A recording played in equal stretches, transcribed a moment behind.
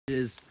It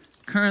is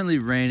currently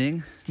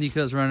raining.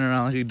 Nico's running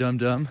around like a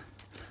dum-dum.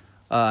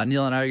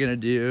 Neil and I are gonna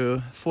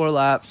do 4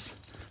 laps,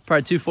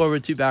 probably 2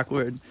 forward, 2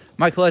 backward.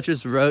 My clutch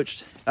is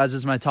roached, as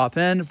is my top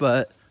end,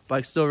 but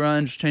bike still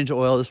runs. Changed the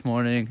oil this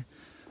morning.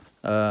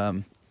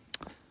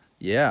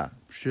 Yeah,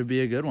 should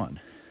be a good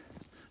one.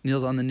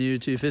 Neil's on the new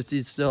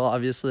 250 still,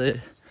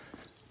 obviously.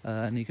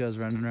 Nico's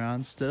running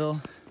around still.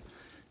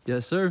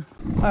 Yes, sir.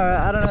 All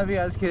right, I don't know if you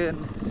guys can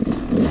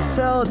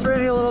tell, it's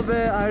raining a little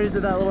bit. I already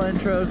did that little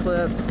intro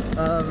clip.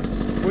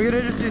 We're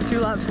gonna just do 2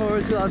 laps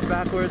forward, 2 laps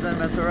backwards, and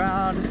mess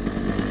around.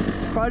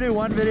 Probably do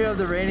 1 video of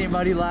the rainy,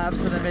 muddy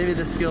laps, and then maybe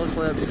the skill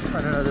clips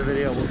on another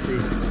video, we'll see.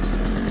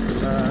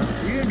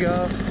 You can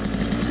go.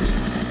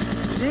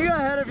 You can go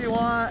ahead if you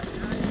want.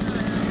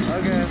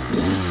 Okay.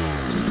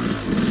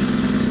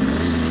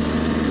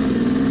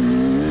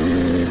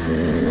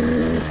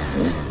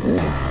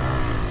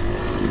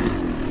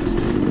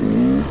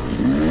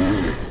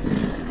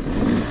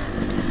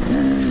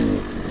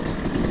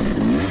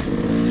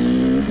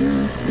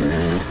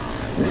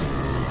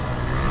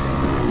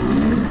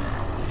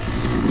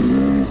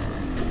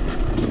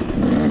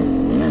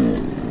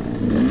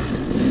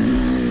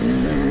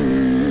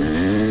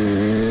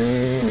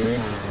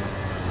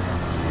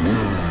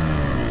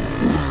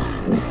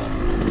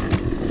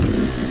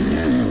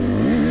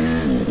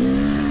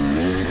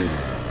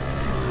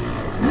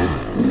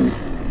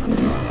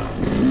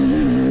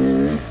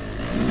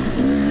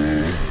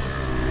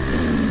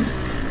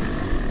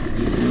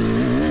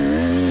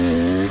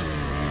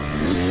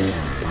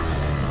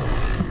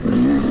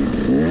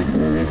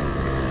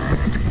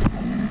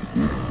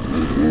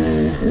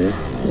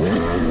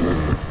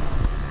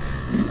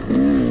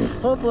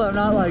 Hopefully I'm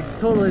not like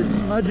totally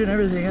smudging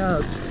everything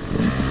up.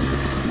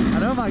 I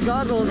know my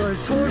goggles are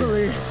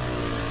totally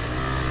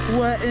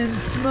wet and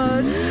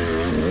smudged.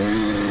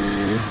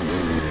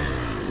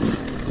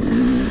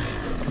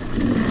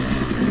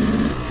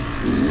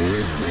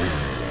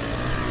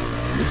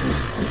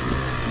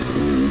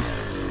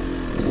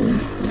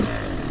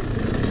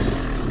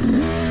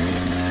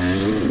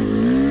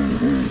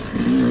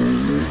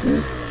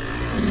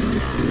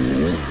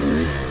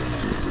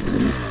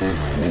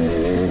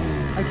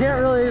 I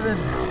can't really even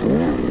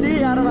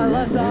see out of my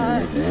left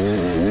eye.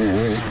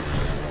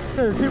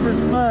 It's super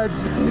smudged.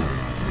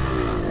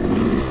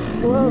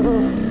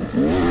 Whoa.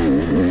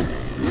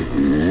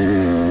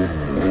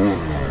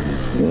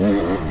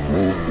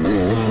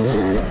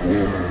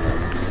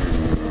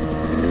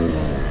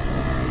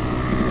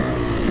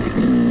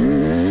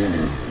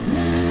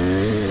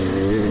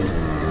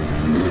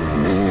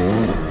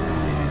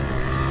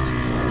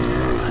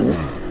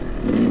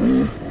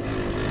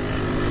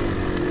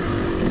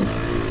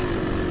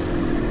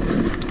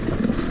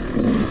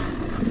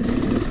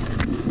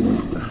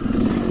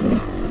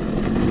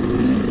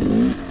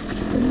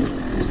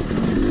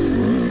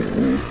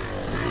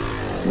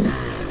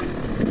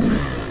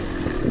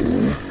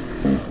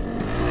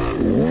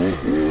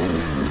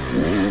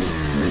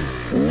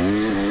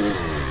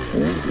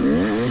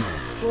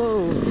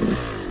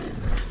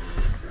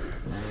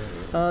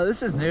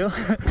 This is new.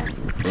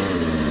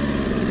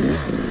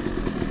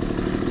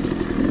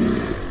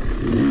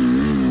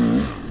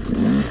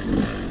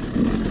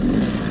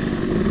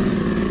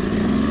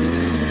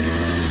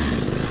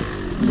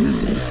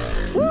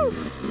 Woo!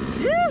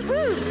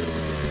 Yee-hoo!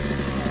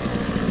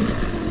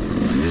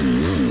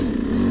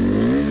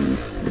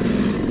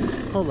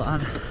 Hold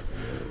on.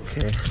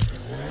 Okay.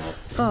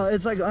 Oh,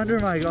 it's like under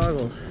my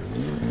goggles.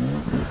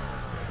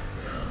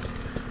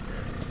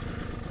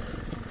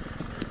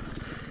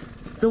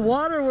 The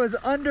water was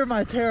under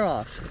my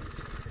tear-offs.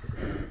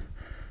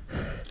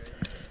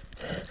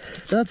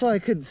 That's why I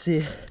couldn't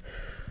see.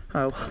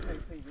 Oh.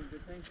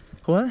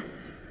 What?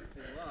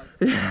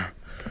 Yeah.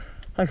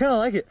 I kind of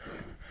like it.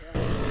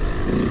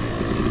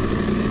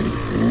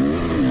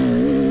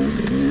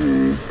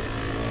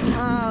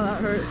 Ah,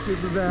 that hurt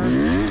super bad.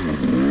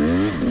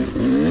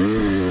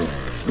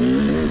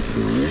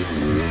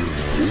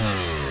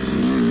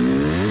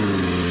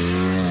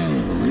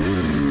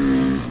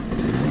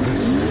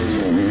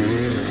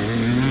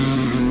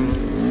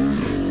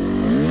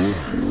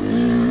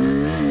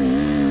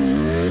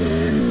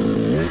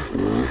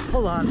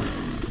 Hold on.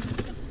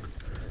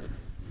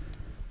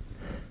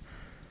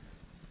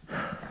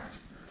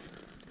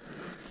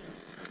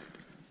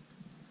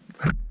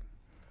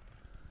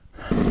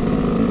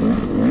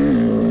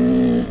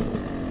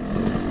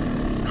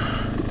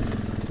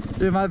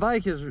 Dude, my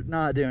bike is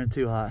not doing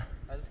too hot.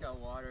 I just got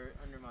water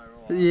under my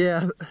roll.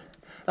 Yeah.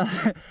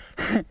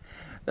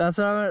 That's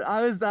what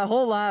I was that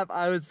whole lap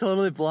I was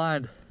totally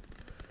blind.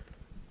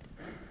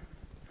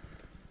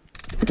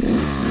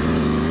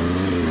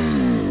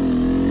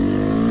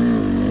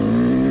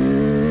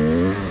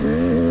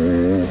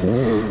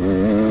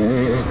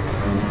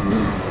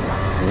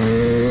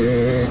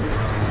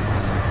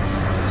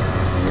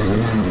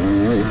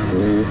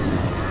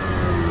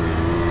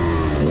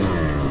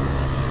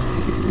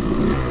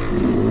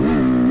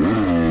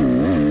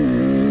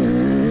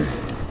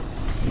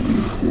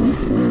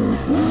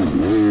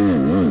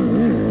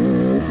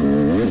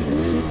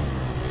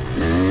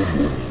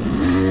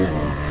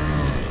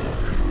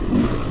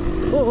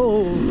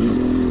 Oh.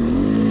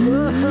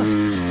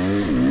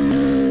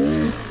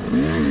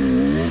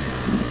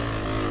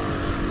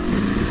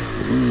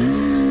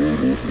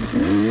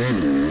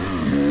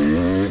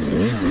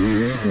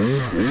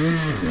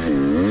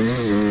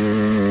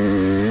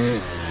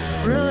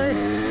 Really?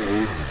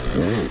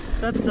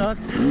 That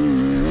sucked.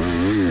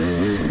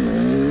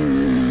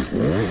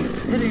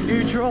 Hitting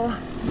neutral.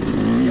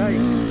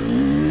 Yikes.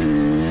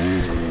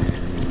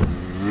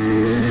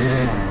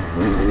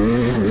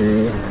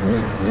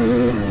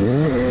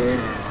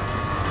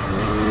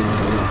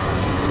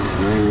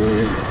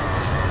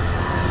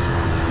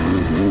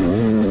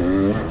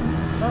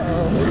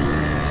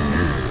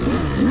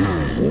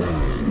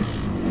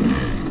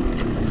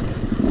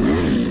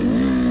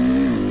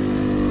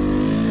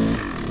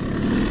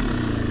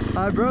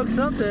 I broke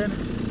something.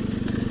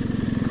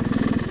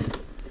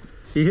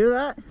 You hear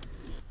that?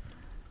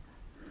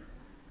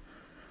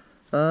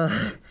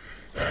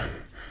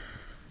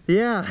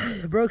 Yeah,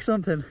 I broke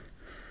something.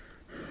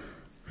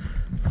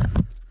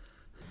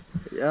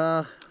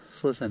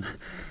 Listen,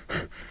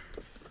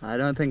 I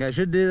don't think I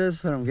should do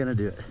this, but I'm gonna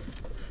do it.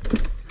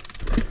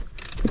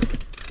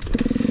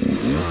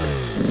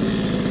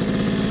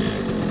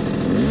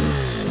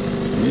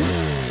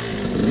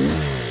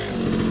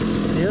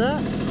 Hear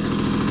that?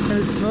 And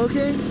it's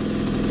smoking.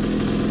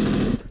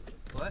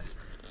 What?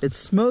 It's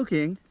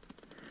smoking.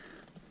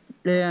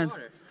 And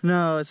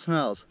no, it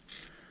smells.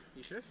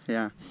 You sure?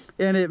 Yeah.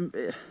 And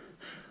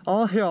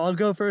I'll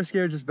go first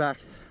gear just back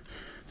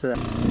to that.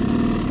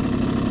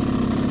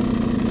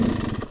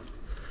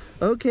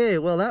 Okay,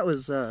 well that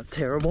was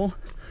terrible.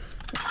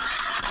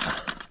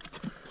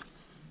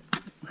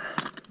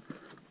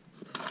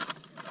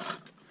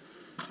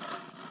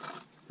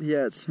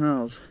 Yeah, it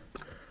smells.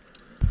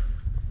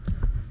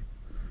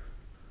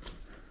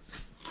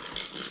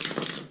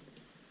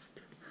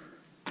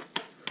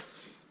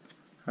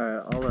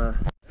 Alright, I'll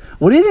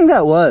what do you think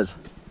that was?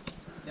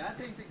 Dad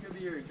thinks it could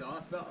be your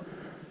exhaust valve.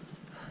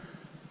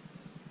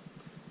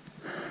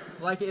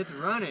 Like it's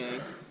running,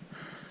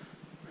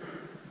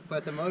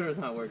 but the motor's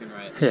not working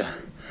right. Yeah.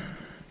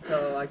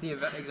 So like the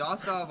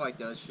exhaust valve like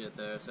does shit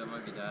there, so it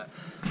might be that.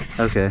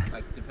 Okay.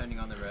 Like depending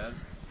on the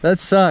revs. That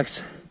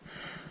sucks.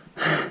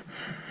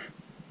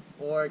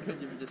 Or it could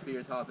just be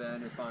your top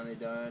end is finally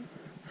done.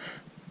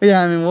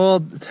 Yeah, I mean we'll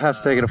have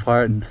to take it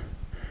apart and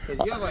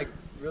Because you have like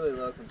really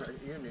low compression.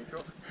 You're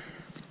neutral.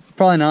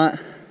 probably not.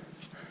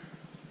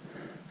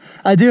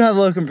 I do have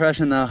low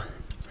compression though.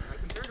 Like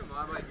compared to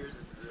my bike, yours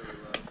is really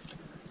low.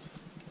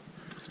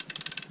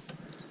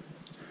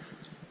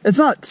 It's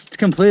not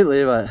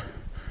completely, but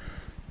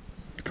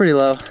pretty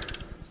low.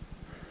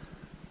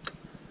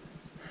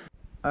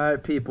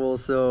 Alright people,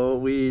 so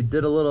we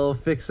did a little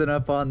fixing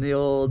up on the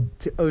old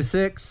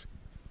 06.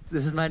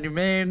 This is my new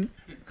main.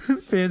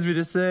 Pains me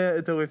to say it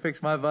until we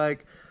fix my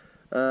bike.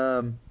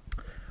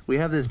 We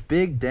have this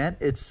big dent.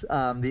 It's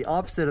the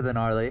opposite of the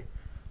gnarly.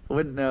 I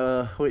wouldn't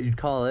know what you'd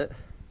call it.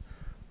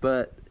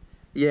 But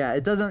yeah,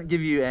 it doesn't give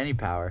you any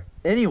power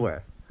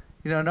anywhere.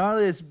 You know,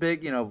 gnarly is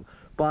big, you know,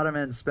 bottom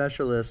end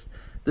specialist.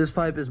 This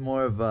pipe is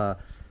more of a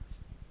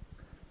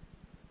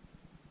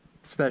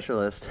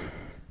specialist.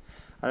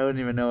 I don't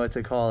even know what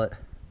to call it.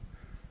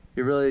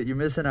 You're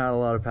missing out a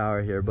lot of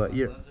power here, but My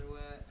gloves are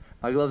wet.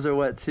 my gloves are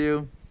wet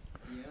too.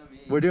 Yummy.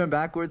 We're doing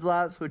backwards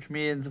laps, which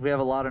means we have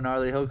a lot of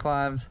gnarly hill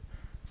climbs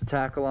to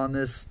tackle on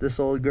this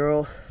old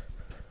girl.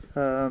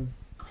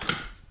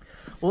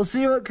 We'll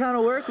see what kind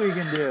of work we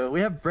can do.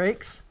 We have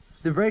brakes.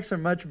 The brakes are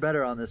much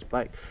better on this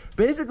bike.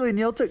 Basically,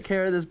 Neil took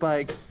care of this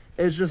bike.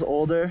 It's just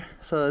older,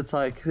 so it's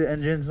like the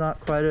engine's not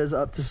quite as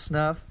up to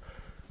snuff,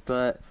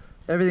 but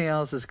everything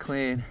else is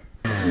clean.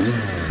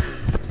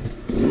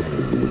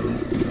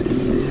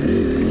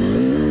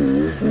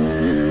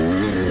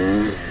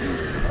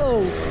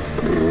 Oh,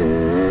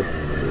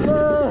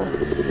 whoa!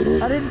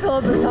 I didn't fill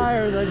up the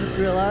tires, I just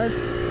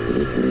realized.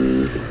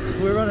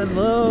 We're running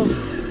low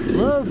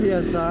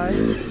PSI.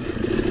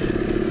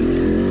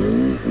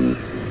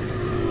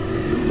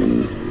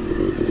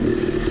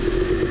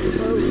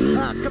 Oh,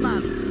 ah, come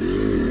on.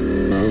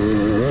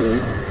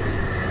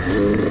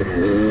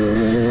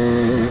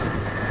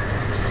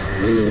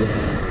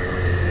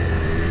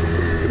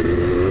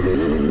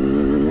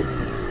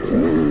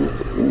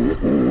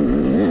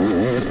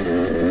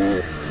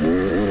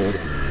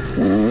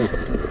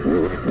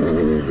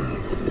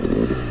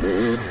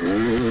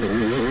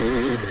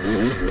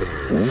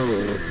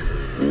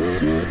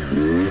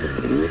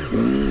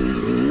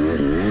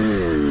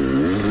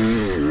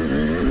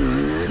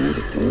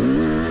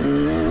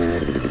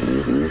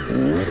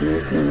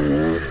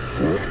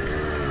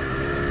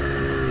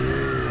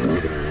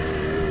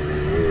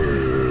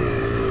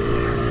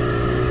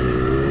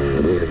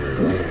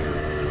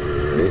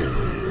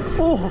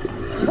 Oh,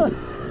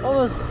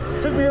 almost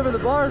took me over the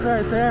bars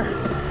right there.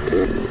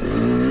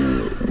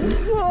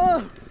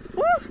 Whoa!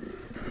 Woo!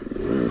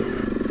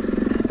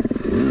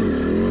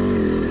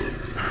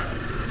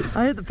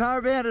 I hit the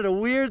power band at a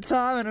weird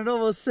time and it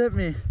almost hit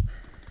me.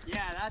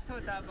 Yeah, that's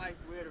what that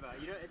bike's weird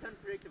about. You know, it's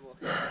unpredictable.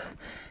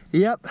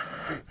 Yep.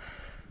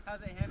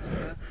 How's it handle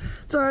you?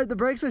 It's all right. The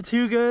brakes are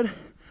too good.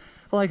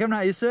 Like, I'm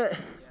not used to it.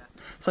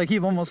 Yeah. So I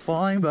keep almost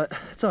falling, but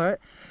it's all right.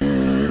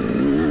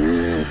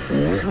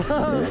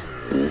 Whoa.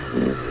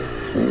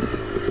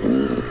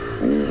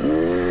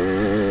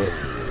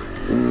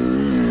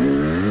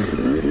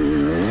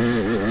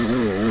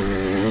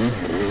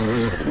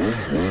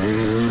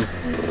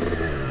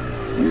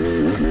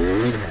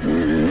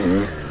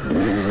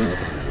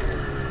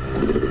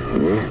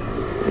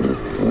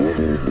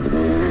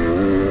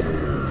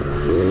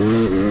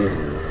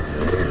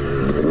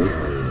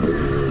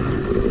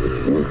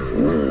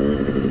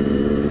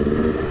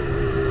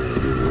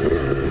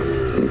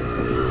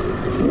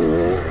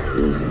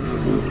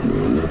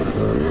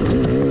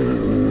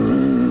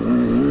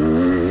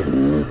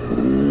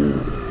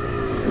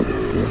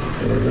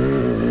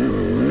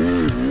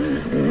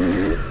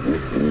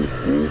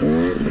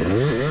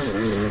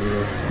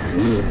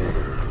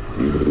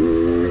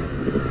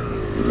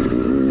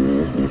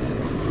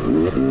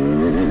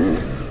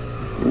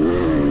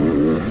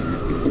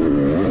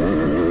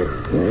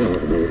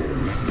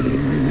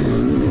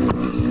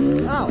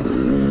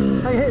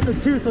 I hit the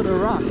tooth of the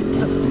rock.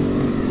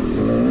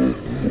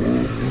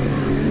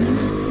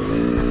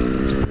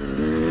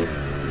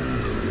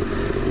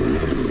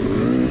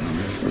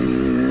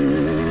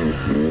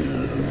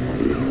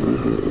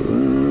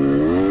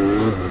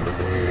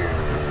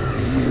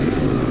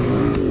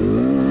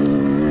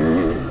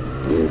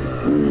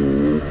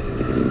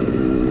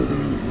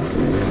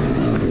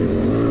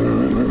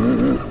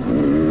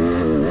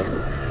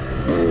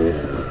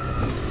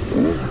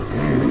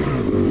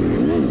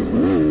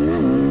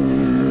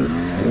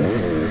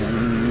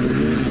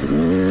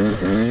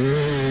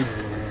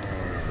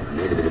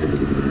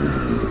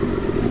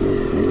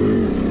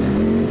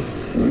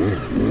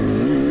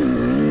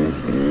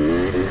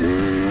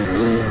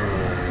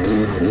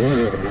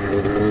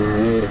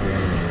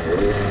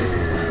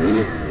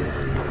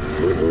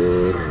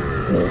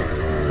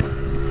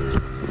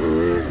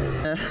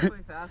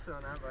 Faster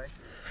on that bike.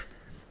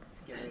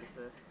 Let's get ready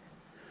to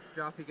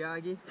drop your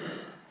gaggy.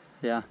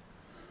 Yeah.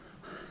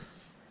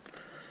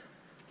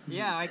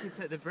 Yeah, I could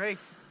say the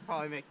brakes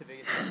probably make the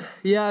biggest difference.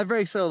 Yeah, I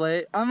brake so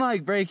late. I'm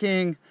like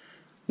braking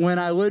when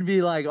I would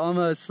be like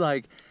almost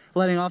like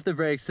letting off the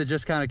brakes to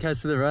just kind of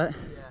catch to the rut.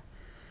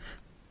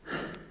 Yeah.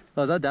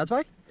 Oh, is that Dad's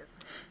bike? Yep.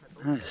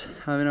 Nice.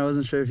 I mean, I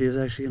wasn't sure if he was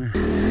actually gonna.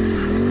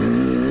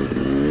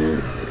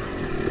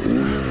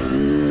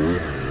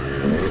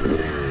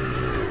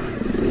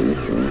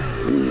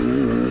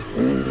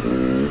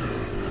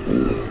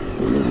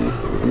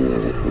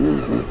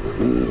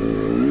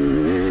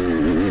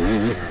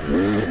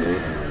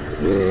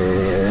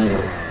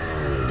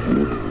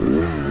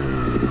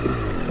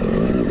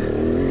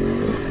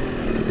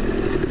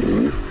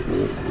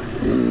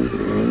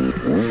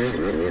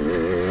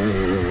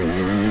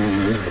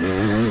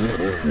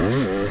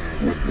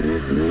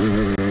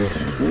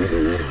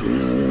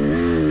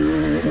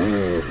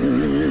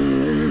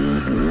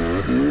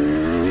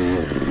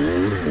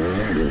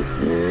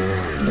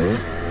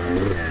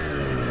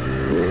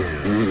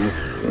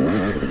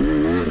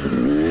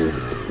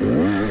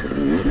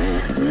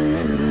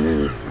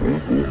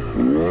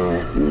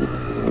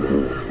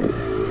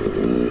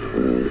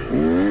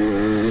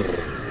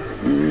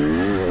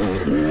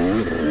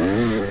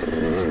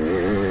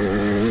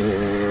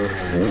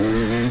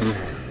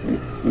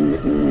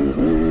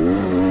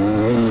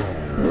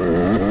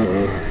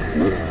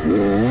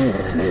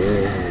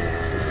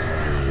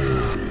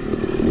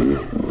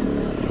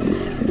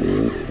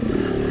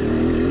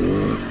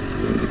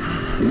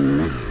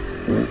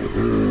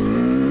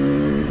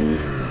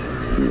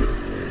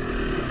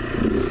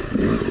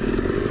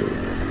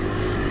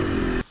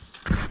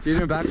 You're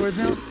doing backwards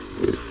now?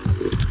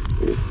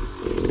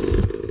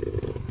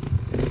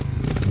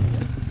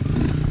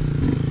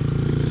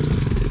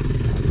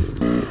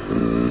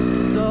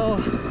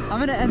 So I'm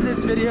gonna end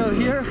this video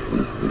here.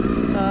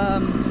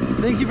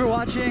 Thank you for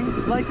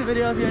watching. Like the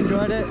video if you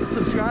enjoyed it.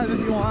 Subscribe if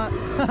you want.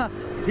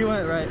 He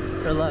went right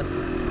or left.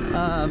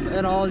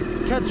 And I'll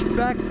catch you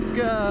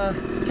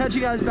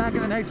guys back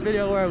in the next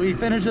video where we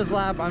finish this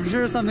lap. I'm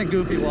sure something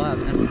goofy will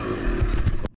happen.